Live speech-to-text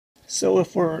So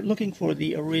if we're looking for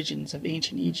the origins of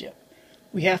ancient Egypt,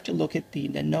 we have to look at the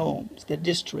nomes, the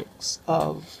districts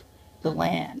of the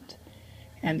land.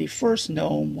 And the first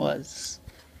nome was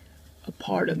a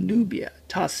part of Nubia,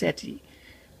 Taseti,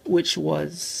 which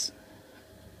was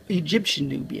Egyptian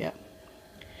Nubia.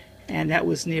 And that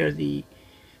was near the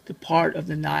part of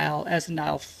the Nile, as the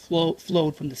Nile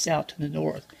flowed from the south to the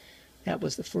north. That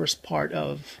was the first part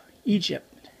of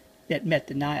Egypt that met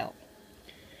the Nile.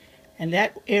 And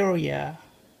that area,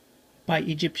 by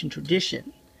Egyptian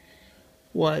tradition,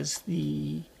 was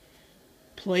the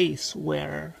place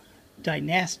where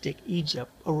dynastic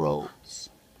Egypt arose,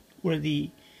 where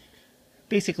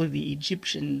basically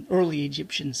the early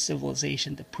Egyptian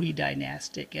civilization, the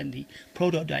pre-dynastic and the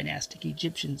proto-dynastic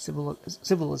Egyptian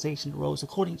civilization arose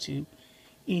according to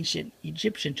ancient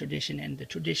Egyptian tradition and the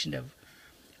tradition of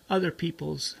other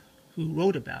peoples who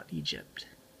wrote about Egypt.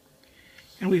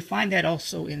 And we find that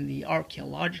also in the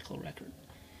archaeological record.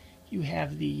 You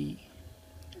have the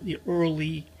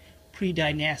early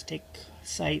pre-dynastic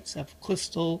sites of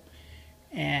Clistal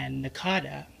and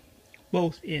Nakada,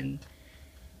 both in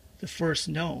the first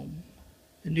nome,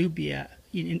 the Nubia,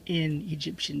 in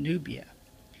Egyptian Nubia.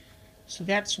 So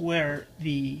that's where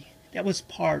that was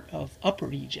part of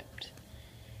Upper Egypt,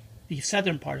 the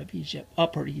southern part of Egypt,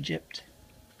 Upper Egypt,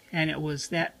 and it was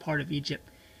that part of Egypt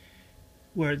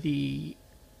where the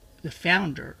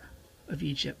founder of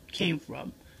Egypt came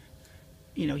from.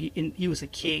 You know, he was a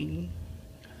king.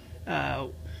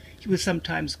 He was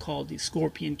sometimes called the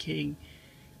Scorpion King,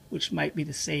 which might be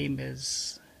the same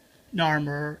as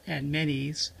Narmer and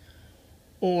Menes,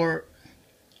 or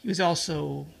he was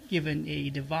also given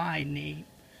a divine name,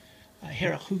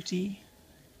 Herahuti.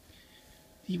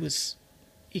 He was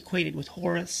equated with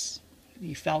Horus,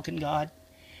 the falcon god,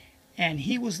 and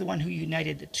he was the one who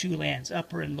united the two lands,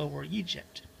 Upper and Lower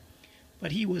Egypt.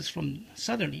 But he was from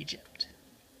southern Egypt,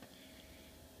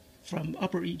 from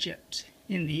Upper Egypt,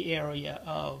 in the area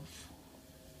of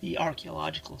the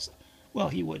archaeological. Well,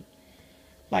 he would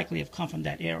likely have come from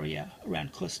that area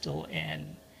around Clistal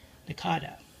and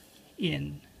Nakada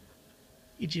in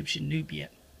Egyptian Nubia.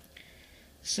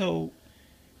 So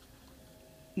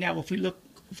now if we look,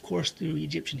 of course, through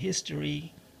Egyptian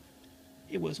history,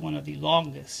 it was one of the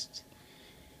longest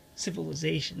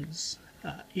civilizations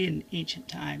in ancient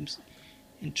times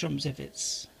in terms of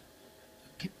its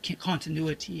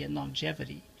continuity and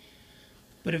longevity.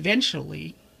 But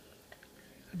eventually,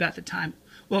 about the time,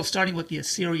 well, starting with the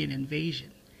Assyrian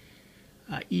invasion,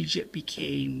 Egypt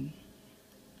became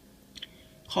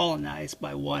colonized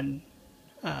by one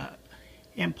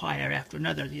empire after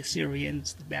another, the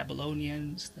Assyrians, the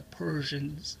Babylonians, the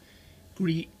Persians,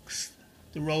 Greeks,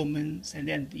 the Romans, and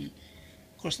then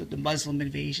of course, the Muslim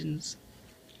invasions.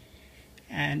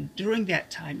 And during that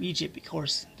time, Egypt, of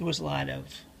course, there was a lot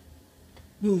of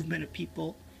movement of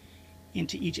people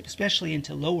into Egypt, especially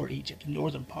into Lower Egypt, the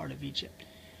northern part of Egypt,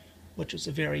 which was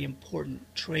a very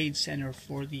important trade center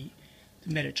for the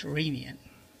Mediterranean.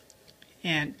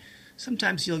 And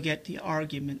sometimes you'll get the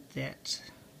argument that,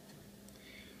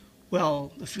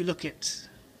 well, if you look at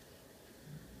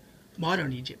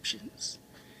modern Egyptians,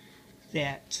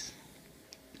 that,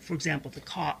 for example, the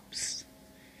Copts,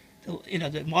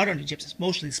 the modern Egyptians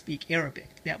mostly speak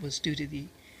Arabic. That was due to the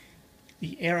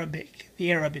Arab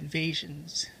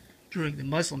invasions during the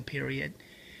Muslim period.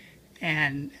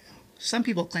 And some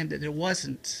people claim that there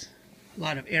wasn't a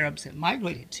lot of Arabs that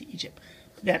migrated to Egypt.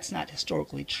 That's not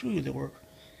historically true. There were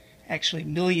actually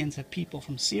millions of people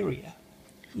from Syria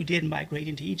who did migrate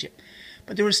into Egypt.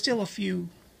 But there was still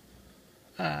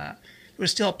there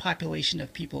was still a population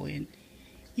of people in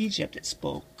Egypt that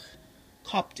spoke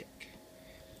Coptic,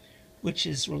 which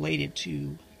is related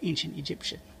to ancient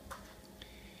Egyptian.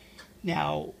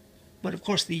 Now, but of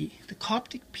course the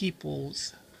Coptic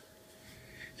peoples,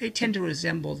 they tend to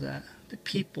resemble the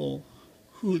people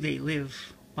who they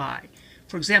live by.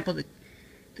 For example,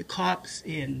 the Copts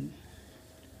in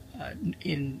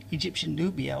Egyptian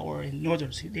Nubia or in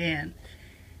northern Sudan,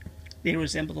 they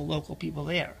resemble the local people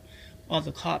there. While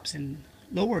the Copts in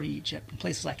Lower Egypt, in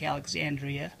places like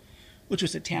Alexandria, which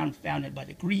was a town founded by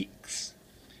the Greeks,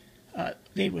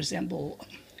 they resemble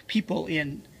people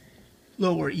in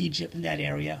Lower Egypt, in that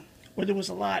area, where there was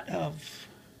a lot of,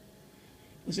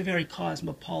 it was a very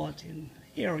cosmopolitan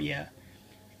area,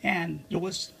 and there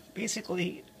was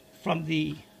basically, from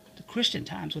the Christian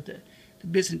times with the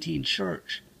Byzantine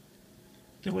Church,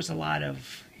 there was a lot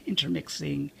of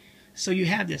intermixing. So you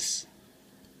have this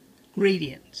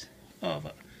gradient of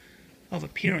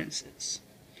appearances.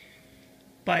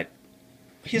 But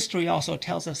history also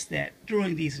tells us that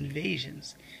during these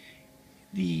invasions,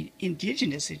 the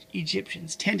indigenous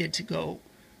Egyptians tended to go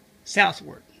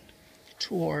southward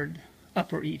toward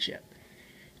Upper Egypt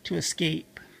to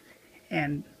escape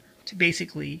and to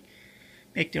basically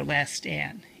make their last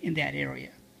stand in that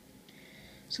area.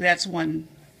 So that's one.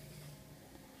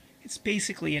 It's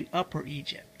basically in Upper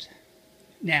Egypt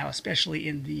now, especially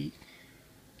in the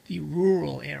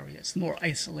rural areas, more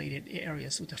isolated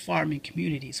areas with the farming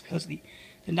communities, because the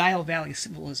Nile Valley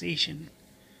civilization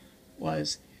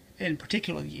was, in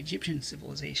particular the Egyptian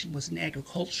civilization, was an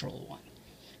agricultural one.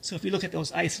 So if you look at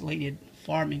those isolated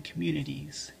farming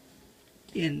communities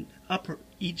in Upper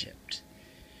Egypt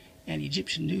and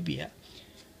Egyptian Nubia,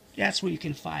 that's where you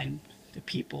can find the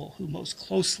people who most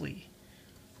closely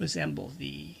resemble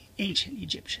the ancient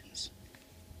Egyptians.